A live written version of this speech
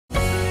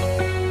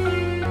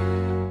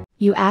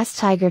You ask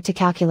Tiger to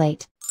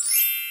calculate.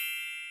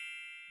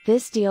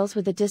 This deals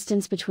with the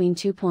distance between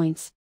 2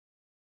 points.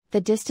 The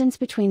distance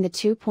between the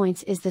 2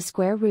 points is the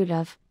square root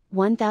of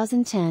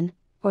 1010,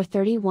 or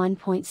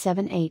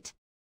 31.78.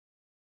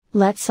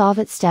 Let's solve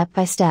it step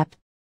by step.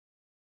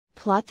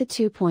 Plot the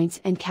 2 points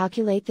and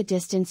calculate the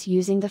distance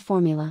using the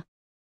formula.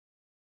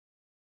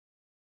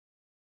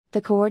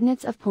 The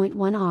coordinates of point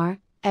 1 are,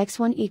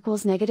 x1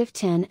 equals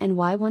 -10 and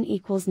y1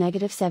 equals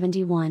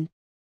 -71.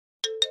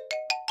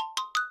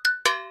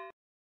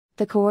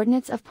 The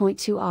coordinates of point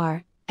 2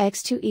 are,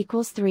 x2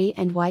 equals 3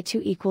 and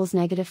y2 equals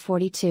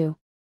 -42.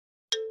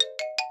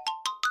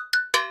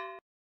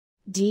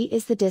 D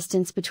is the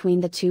distance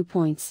between the 2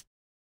 points.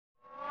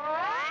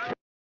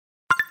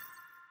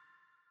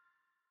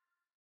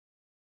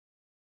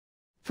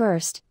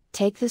 First,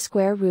 take the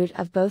square root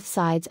of both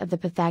sides of the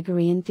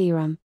Pythagorean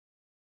theorem.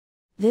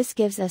 This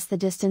gives us the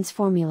distance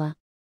formula.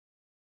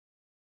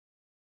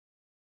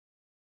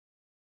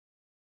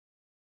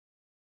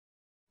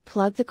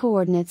 Plug the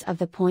coordinates of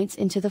the points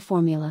into the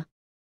formula.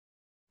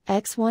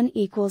 x1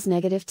 equals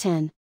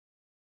 -10.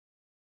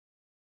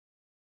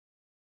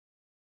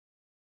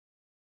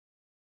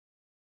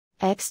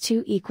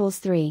 x2 equals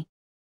 3.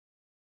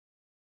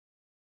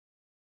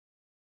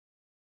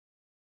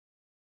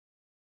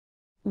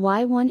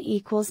 y1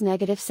 equals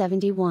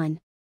 -71.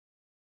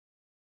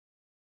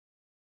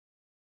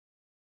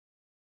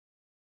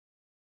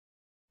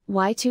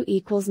 y2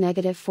 equals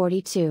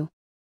 -42.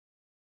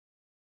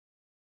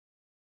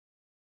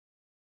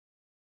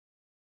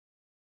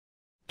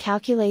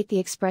 Calculate the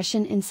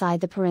expression inside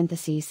the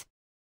parentheses.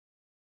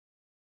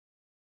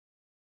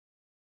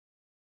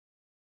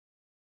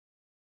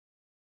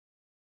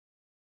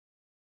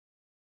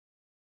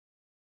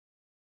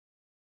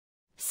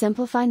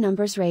 Simplify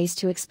numbers raised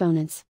to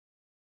exponents.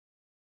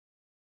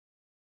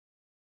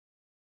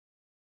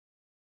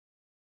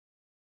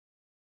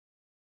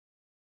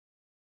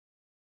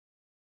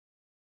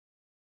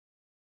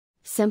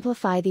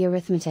 Simplify the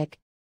arithmetic.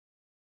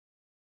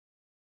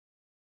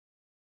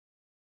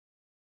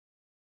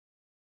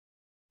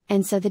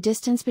 And so the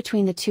distance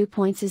between the 2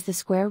 points is the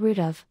square root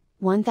of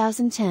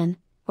 1010,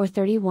 or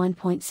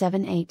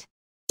 31.78.